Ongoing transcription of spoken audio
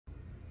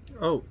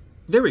Oh,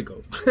 there we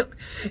go.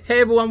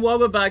 Hey everyone,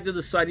 welcome back to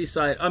the Sunny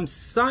Side. I'm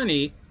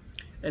Sunny,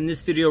 and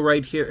this video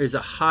right here is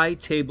a high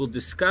table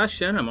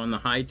discussion. I'm on the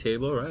high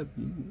table, right?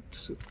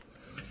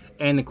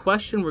 And the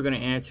question we're going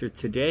to answer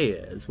today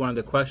is one of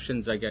the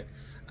questions I get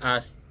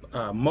asked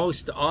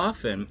most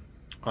often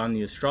on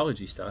the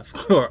astrology stuff,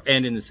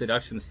 and in the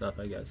seduction stuff,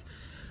 I guess.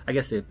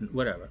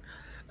 Whatever.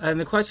 And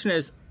the question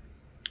is,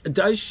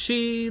 does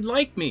she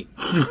like me?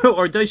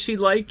 Or does she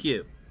like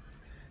you?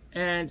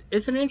 And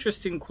it's an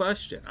interesting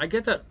question. I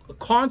get that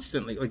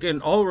constantly.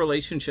 Again,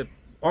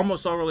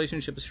 almost all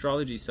relationship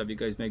astrology stuff you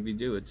guys make me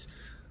do, it's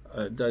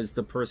does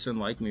the person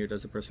like me, or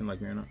does the person like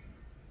me or not?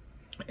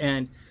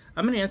 And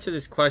I'm going to answer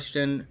this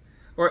question,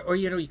 or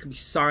you know, it could be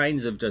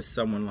signs of does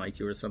someone like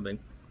you or something.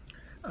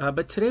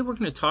 But today we're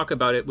going to talk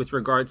about it with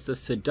regards to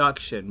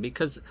seduction,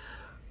 because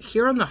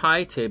here on the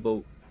high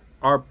table,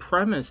 our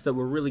premise that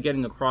we're really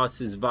getting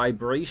across is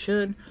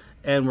vibration,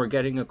 and we're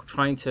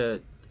trying to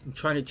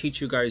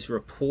teach you guys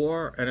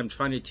rapport, and I'm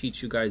trying to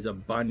teach you guys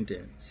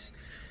abundance.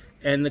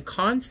 And the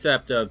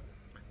concept of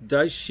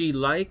does she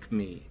like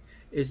me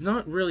is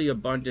not really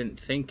abundant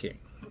thinking,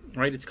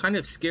 right? It's kind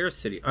of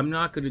scarcity. I'm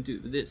not going to do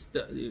this,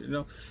 you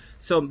know.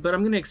 So, but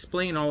I'm going to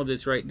explain all of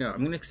this right now. I'm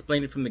going to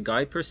explain it from the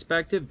guy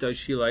perspective, does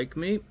she like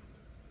me,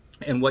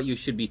 and what you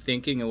should be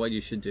thinking and what you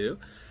should do.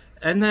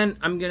 And then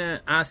I'm going to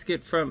ask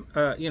it from,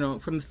 you know,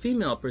 from the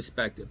female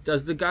perspective.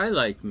 Does the guy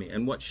like me?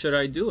 And what should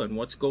I do? And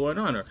what's going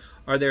on? Or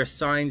are there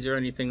signs or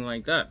anything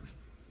like that?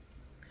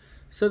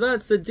 So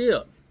that's the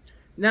deal.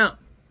 Now,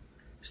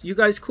 you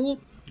guys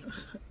cool?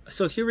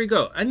 So here we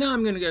go. And now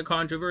I'm going to get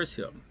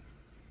controversial.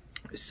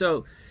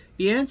 So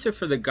the answer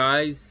for the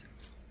guys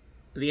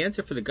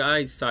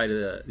side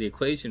of the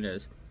equation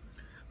is,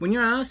 when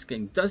you're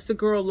asking, does the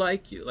girl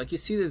like you? Like you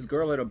see this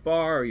girl at a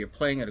bar, or you're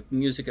playing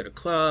music at a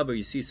club, or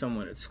you see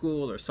someone at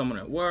school, or someone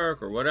at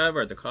work, or whatever,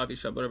 at the coffee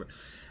shop, whatever.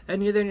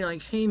 And you're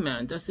like, hey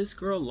man, does this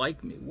girl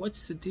like me?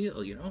 What's the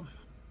deal, you know?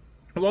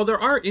 Well, there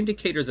are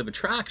indicators of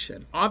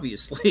attraction,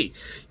 obviously.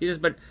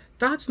 But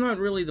that's not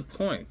really the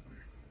point.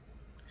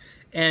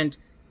 And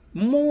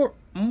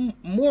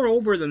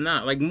moreover than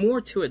that, like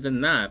more to it than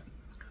that,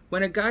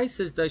 when a guy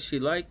says, does she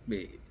like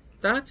me?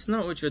 That's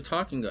not what you're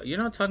talking about. You're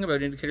not talking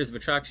about indicators of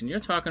attraction. You're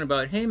talking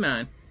about, hey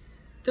man,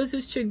 does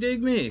this chick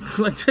dig me?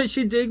 Like, does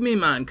she dig me,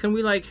 man? Can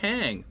we like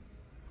hang?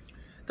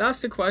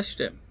 That's the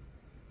question.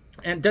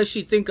 And does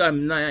she think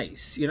I'm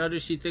nice? You know,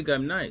 does she think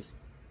I'm nice?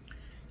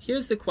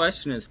 Here's the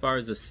question as far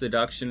as the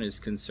seduction is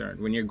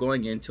concerned, when you're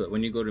going into it,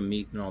 when you go to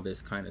meet and all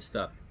this kind of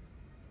stuff.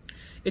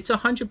 It's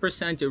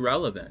 100%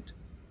 irrelevant.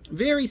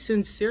 Very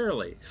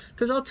sincerely.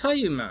 Because I'll tell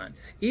you, man,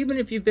 even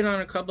if you've been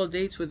on a couple of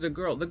dates with the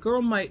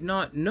girl might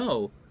not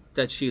know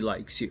that she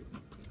likes you.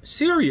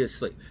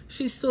 Seriously,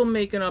 she's still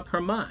making up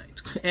her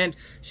mind, and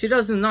she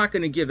not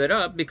going to give it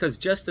up, because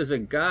just as a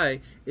guy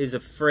is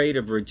afraid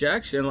of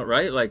rejection,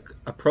 right, like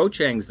approach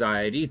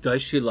anxiety,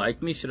 does she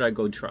like me, should I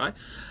go try,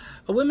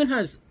 women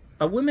have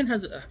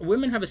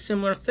a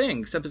similar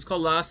thing, except it's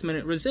called last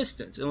minute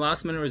resistance. And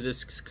last minute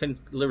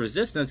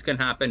resistance can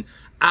happen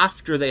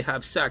after they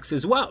have sex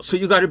as well, so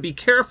you got to be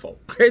careful.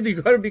 Okay,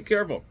 you got to be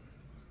careful.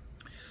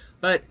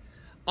 But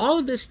all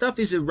of this stuff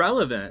is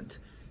irrelevant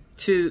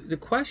to the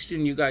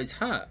question you guys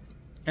have.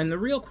 And the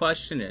real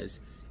question is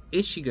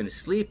she going to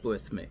sleep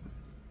with me?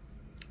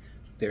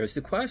 There's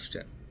the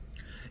question.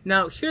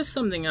 Now, here's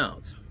something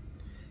else.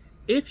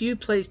 If you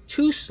play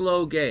too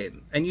slow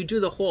game, and you do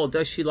the whole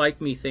does she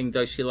like me thing,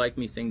 does she like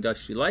me thing, does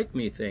she like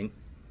me thing,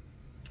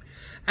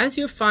 as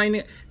you're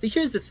finding,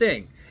 here's the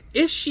thing.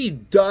 If she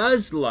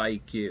does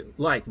like you,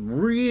 like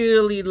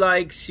really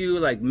likes you,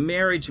 like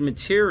marriage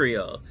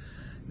material,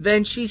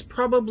 then she's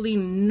probably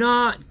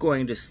not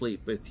going to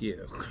sleep with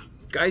you.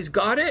 Guys,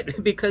 got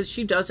it? Because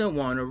she doesn't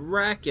want to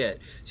wreck it.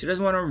 She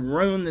doesn't want to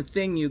ruin the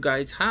thing you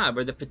guys have,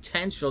 or the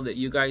potential that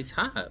you guys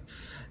have.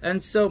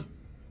 And so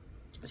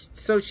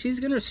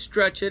she's going to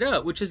stretch it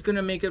out, which is going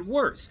to make it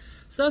worse.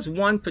 So that's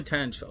one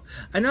potential.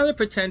 Another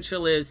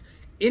potential is,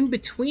 in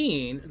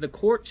between the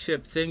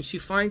courtship thing, she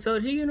finds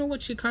out, hey, you know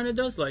what, she kind of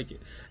does like you.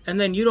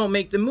 And then you don't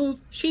make the move,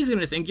 she's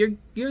going to think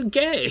you're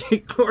gay,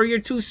 or you're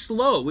too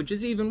slow, which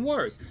is even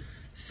worse.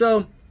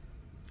 So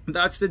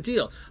that's the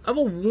deal. I have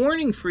a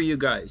warning for you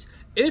guys.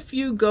 If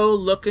you go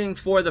looking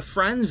for the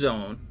friend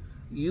zone,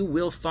 you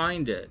will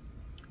find it.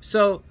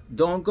 So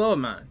don't go,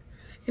 man.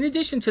 In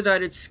addition to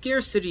that, it's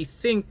scarcity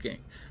thinking.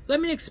 Let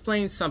me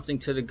explain something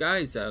to the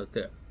guys out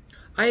there.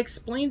 I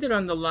explained it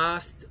on the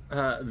last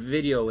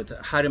video with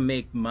how to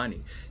make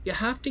money. You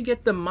have to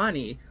get the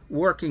money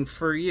working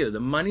for you. The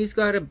money's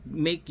got to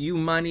make you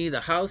money. The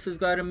house has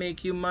got to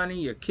make you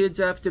money. Your kids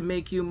have to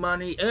make you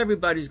money.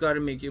 Everybody's got to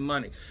make you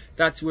money.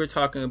 That's what we're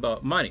talking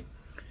about, money.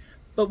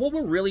 But what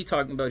we're really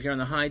talking about here on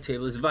the high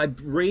table is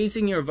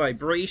raising your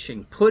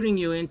vibration, putting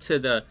you into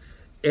the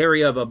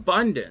area of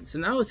abundance.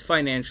 And that was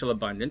financial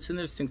abundance, and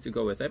there's things to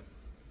go with it.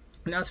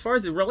 Now, as far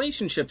as the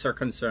relationships are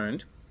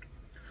concerned,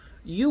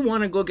 you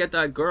want to go get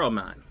that girl,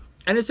 man.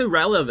 And it's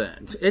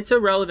irrelevant. It's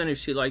irrelevant if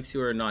she likes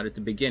you or not at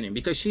the beginning,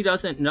 because she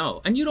doesn't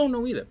know. And you don't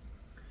know either.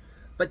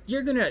 But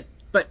you're going to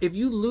But if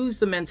you lose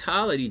the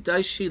mentality,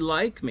 does she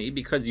like me?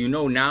 Because you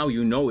know now,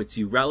 you know it's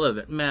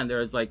irrelevant. Man,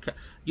 there's like,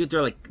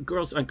 they're like,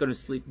 girls aren't going to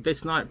sleep.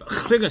 That's not,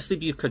 they're going to sleep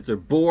with you because they're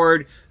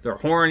bored, they're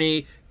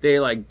horny, they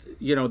like,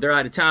 you know, they're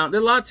out of town. There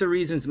are lots of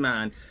reasons,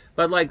 man.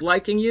 But like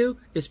liking you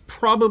is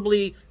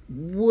probably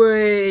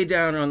way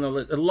down on the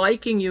list.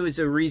 Liking you is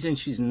a reason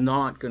she's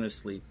not going to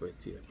sleep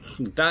with you.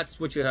 That's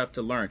what you have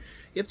to learn.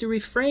 You have to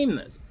reframe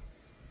this.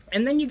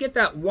 And then you get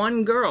that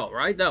one girl,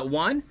 right? That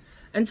one.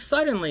 And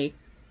suddenly,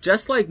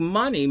 just like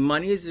money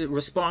is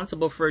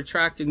responsible for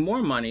attracting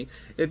more money.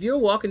 If you're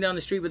walking down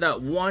the street with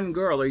that one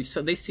girl, or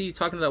they see you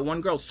talking to that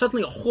one girl,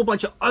 suddenly a whole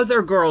bunch of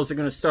other girls are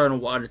going to start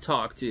and want to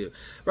talk to you,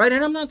 right?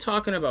 And I'm not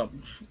talking about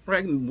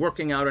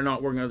working out or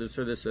not working out, this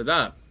or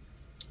that.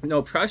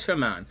 No pressure,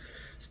 man.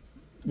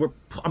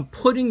 I'm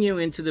putting you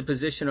into the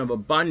position of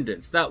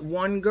abundance. That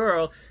one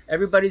girl,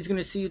 everybody's going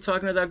to see you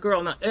talking to that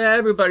girl. Not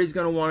everybody's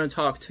going to want to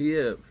talk to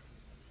you.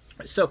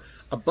 So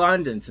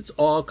abundance, it's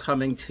all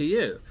coming to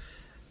you.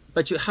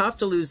 But you have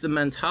to lose the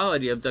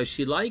mentality of does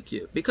she like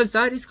you? Because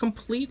that is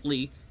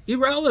completely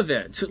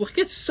irrelevant. Like,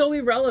 it's so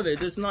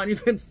irrelevant, it's not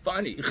even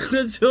funny.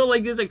 So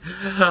like, it's like,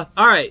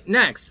 all right,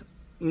 next.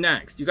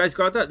 You guys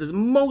got that? The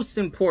most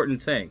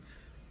important thing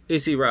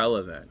is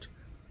irrelevant.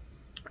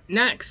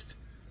 Next.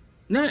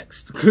 What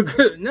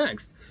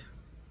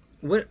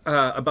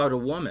about a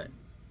woman?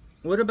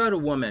 What about a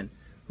woman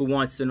who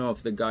wants to know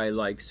if the guy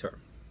likes her?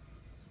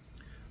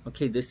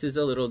 Okay, this is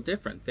a little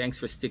different. Thanks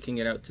for sticking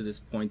it out to this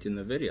point in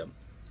the video.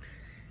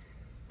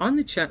 On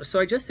the channel, so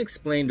I just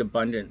explained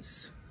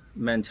abundance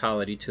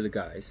mentality to the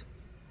guys.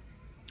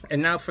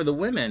 And now for the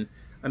women,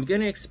 I'm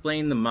going to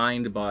explain the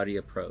mind-body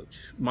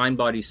approach,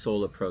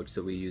 mind-body-soul approach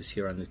that we use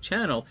here on the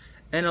channel,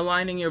 and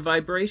aligning your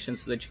vibration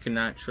so that you can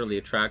naturally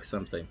attract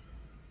something.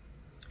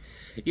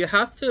 You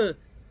have to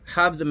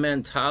have the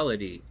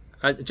mentality,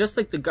 just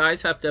like the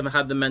guys have to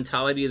have the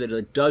mentality that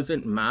it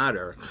doesn't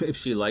matter if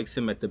she likes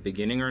him at the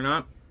beginning or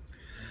not.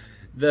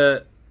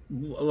 The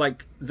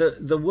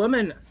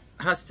woman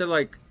has to,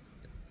 like,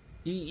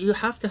 you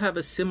have to have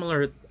a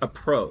similar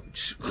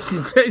approach.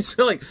 Okay,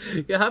 so like,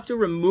 you have to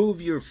remove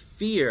your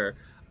fear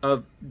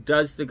of,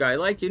 does the guy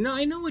like you? No,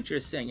 I know what you're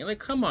saying. You're like,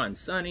 come on,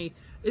 Sonny,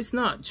 it's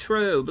not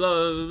true,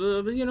 blah,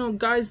 blah, blah. You know,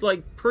 guys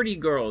like pretty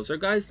girls, or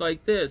guys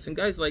like this, and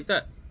guys like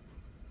that.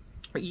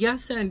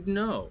 Yes and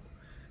no.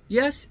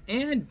 Yes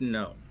and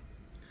no.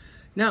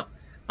 Now,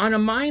 on a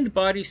mind,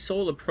 body,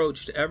 soul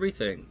approach to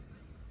everything,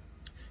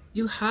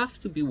 you have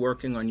to be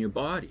working on your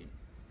body.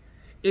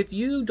 If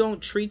you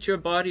don't treat your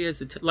body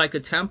as like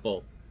a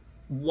temple,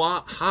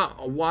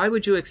 why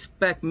would you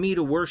expect me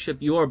to worship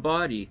your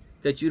body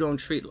that you don't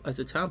treat as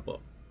a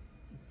temple?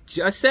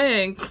 Just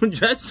saying,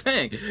 just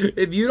saying.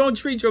 If you don't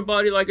treat your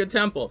body like a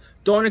temple,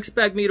 don't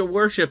expect me to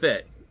worship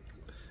it.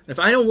 If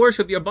I don't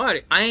worship your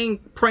body, I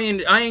ain't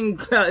praying.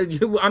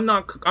 I'm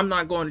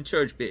not going to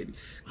church, baby.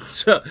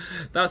 So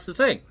that's the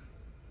thing.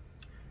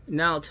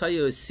 Now I'll tell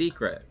you a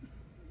secret.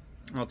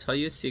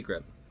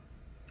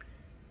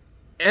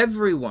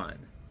 Everyone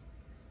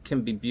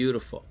can be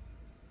beautiful.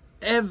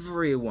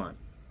 Everyone.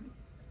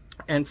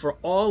 And for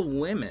all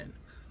women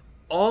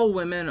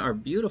are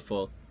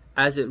beautiful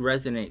as it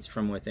resonates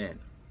from within.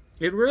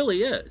 It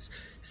really is.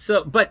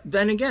 So, but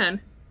then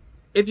again,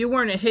 if you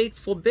weren't a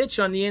hateful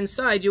bitch on the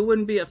inside, you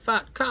wouldn't be a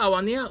fat cow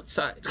on the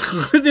outside.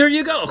 There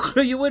you go.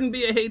 You wouldn't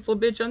be a hateful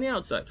bitch on the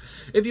outside.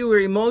 If you were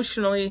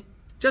emotionally,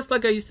 just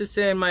like I used to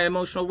say in my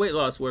emotional weight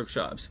loss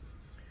workshops,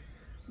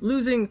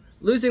 losing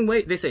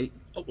weight, they say,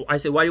 I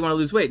say, why do you want to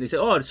lose weight? They say,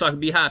 oh, so I can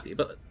be happy.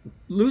 But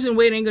losing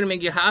weight ain't going to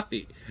make you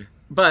happy.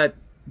 But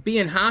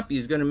being happy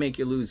is going to make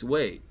you lose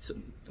weight. So,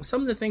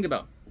 something to think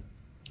about.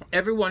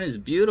 Everyone is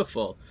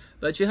beautiful,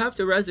 but you have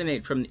to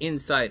resonate from the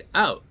inside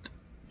out.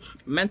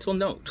 Mental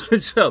note.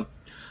 So,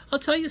 I'll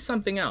tell you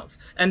something else.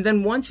 And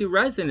then once you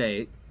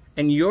resonate,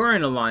 and you're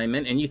in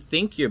alignment, and you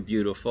think you're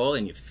beautiful,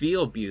 and you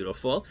feel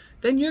beautiful,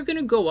 then you're going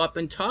to go up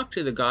and talk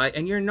to the guy,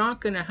 and you're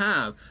not going to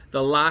have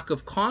the lack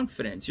of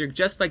confidence. You're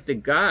just like the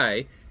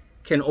guy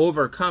can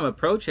overcome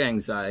approach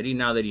anxiety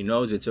now that he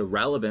knows it's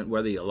irrelevant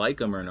whether you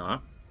like him or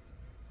not.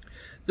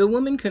 The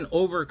woman can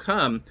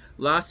overcome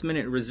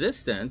last-minute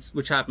resistance,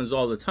 which happens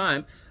all the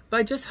time,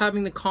 by just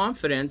having the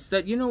confidence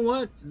that, you know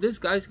what, this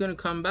guy's going to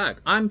come back.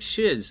 I'm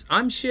shiz.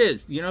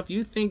 You know, if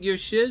you think you're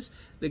shiz,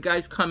 the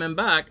guy's coming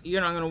back, you're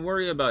not going to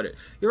worry about it.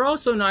 You're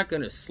also not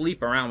going to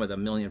sleep around with a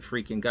million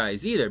freaking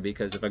guys either,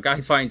 because if a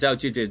guy finds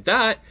out you did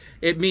that,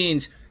 it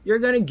means you're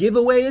going to give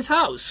away his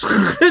house.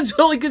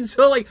 so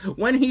like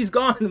when he's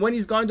gone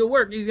to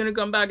work, he's going to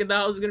come back and the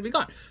house is going to be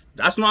gone.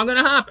 That's not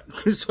going to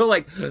happen. So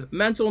like,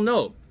 mental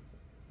note.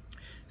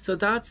 So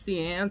that's the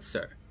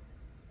answer.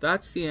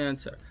 That's the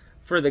answer.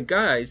 For the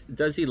guys,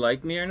 does he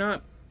like me or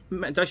not?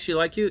 Does she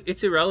like you?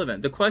 It's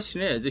irrelevant. The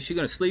question is she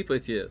going to sleep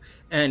with you?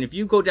 And if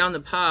you go down the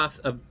path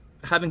of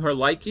having her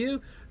like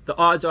you, the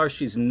odds are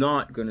she's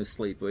not going to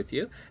sleep with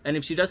you. And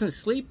if she doesn't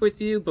sleep with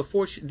you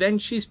before, then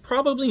she's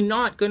probably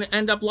not going to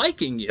end up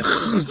liking you.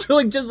 So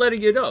like, just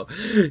letting you know.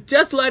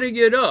 Just letting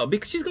you know.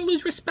 Because she's going to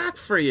lose respect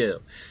for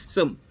you.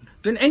 So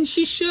And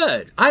she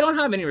should. I don't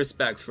have any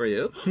respect for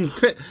you.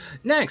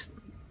 Next,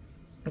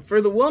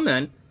 for the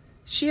woman,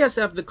 she has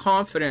to have the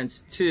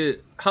confidence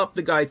to help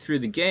the guy through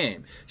the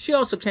game. She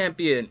also can't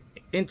be an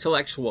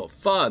intellectual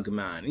thug,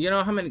 man. You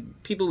know how many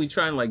people we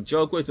try and like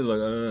joke with and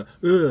like,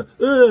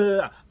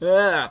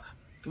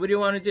 what do you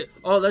want to do?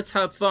 Oh, let's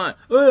have fun.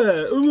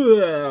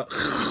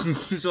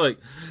 It's like,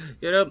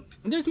 you know,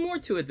 there's more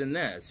to it than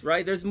this,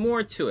 right? There's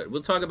more to it.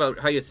 We'll talk about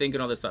how you think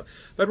and all this stuff.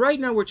 But right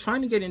now, we're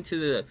trying to get into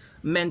the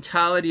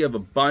mentality of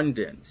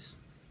abundance.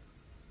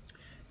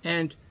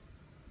 And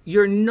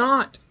you're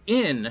not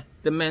in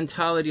the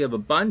mentality of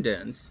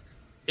abundance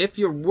if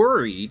you're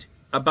worried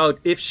about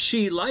if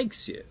she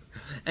likes you.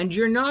 And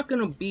you're not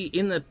going to be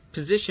in the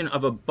position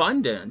of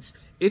abundance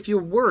if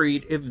you're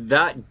worried if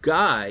that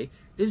guy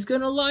is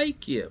going to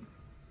like you.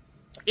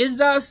 It's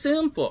that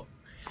simple.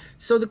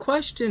 So the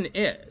question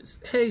is,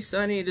 hey,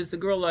 Sonny, does the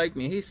girl like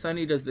me? Hey,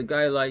 Sonny, does the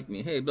guy like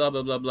me? Hey, blah,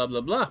 blah, blah, blah,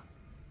 blah, blah.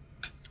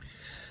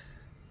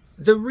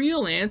 The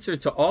real answer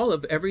to all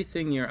of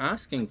everything you're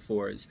asking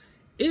for is,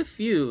 if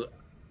you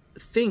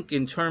think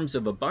in terms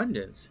of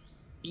abundance,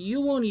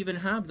 you won't even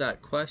have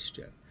that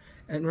question.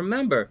 And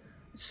remember,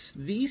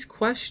 these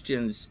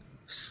questions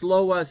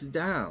slow us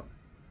down,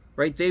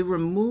 right? They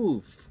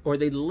remove or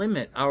they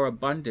limit our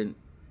abundant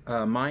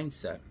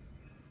mindset.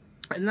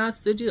 And that's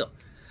the deal.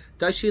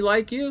 Does she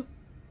like you?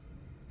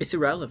 It's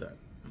irrelevant.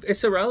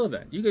 It's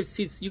irrelevant.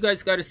 You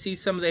guys got to see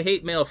some of the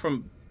hate mail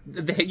from.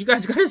 You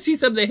guys got to see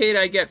some of the hate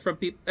I get from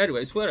people.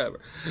 Anyways, whatever.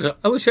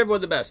 I wish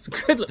everyone the best.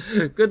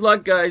 Good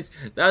luck, guys.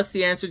 That's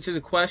the answer to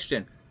the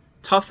question.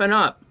 Toughen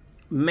up.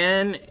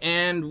 Men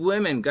and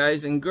women,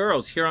 guys and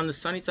girls, here on the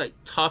sunny side,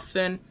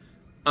 toughen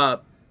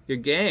up your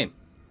game.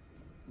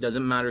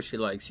 Doesn't matter if she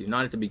likes you.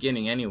 Not at the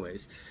beginning,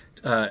 anyways.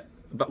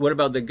 But what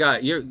about the guy?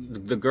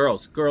 The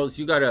girls. Girls,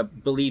 you got to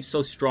believe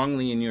so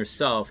strongly in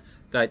yourself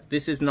that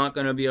this is not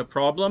going to be a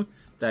problem,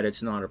 that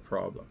it's not a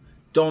problem.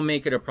 Don't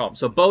make it a problem.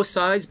 So both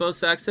sides, both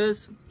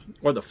sexes,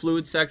 or the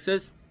fluid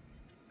sexes,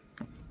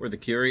 or the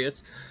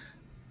curious,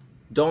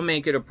 don't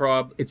make it a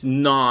problem. It's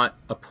not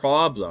a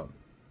problem.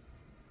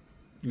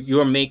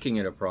 You're making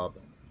it a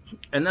problem.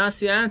 And that's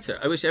the answer.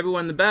 I wish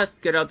everyone the best.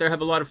 Get out there,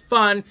 have a lot of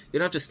fun. You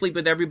don't have to sleep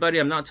with everybody.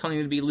 I'm not telling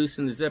you to be loose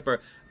in the zipper.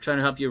 I'm trying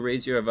to help you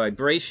raise your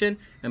vibration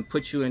and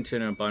put you into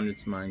an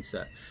abundance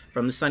mindset.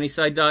 From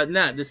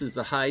TheSunnySide.net, this is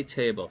The High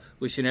Table.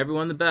 Wishing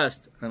everyone the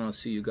best, and I'll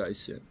see you guys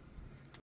soon.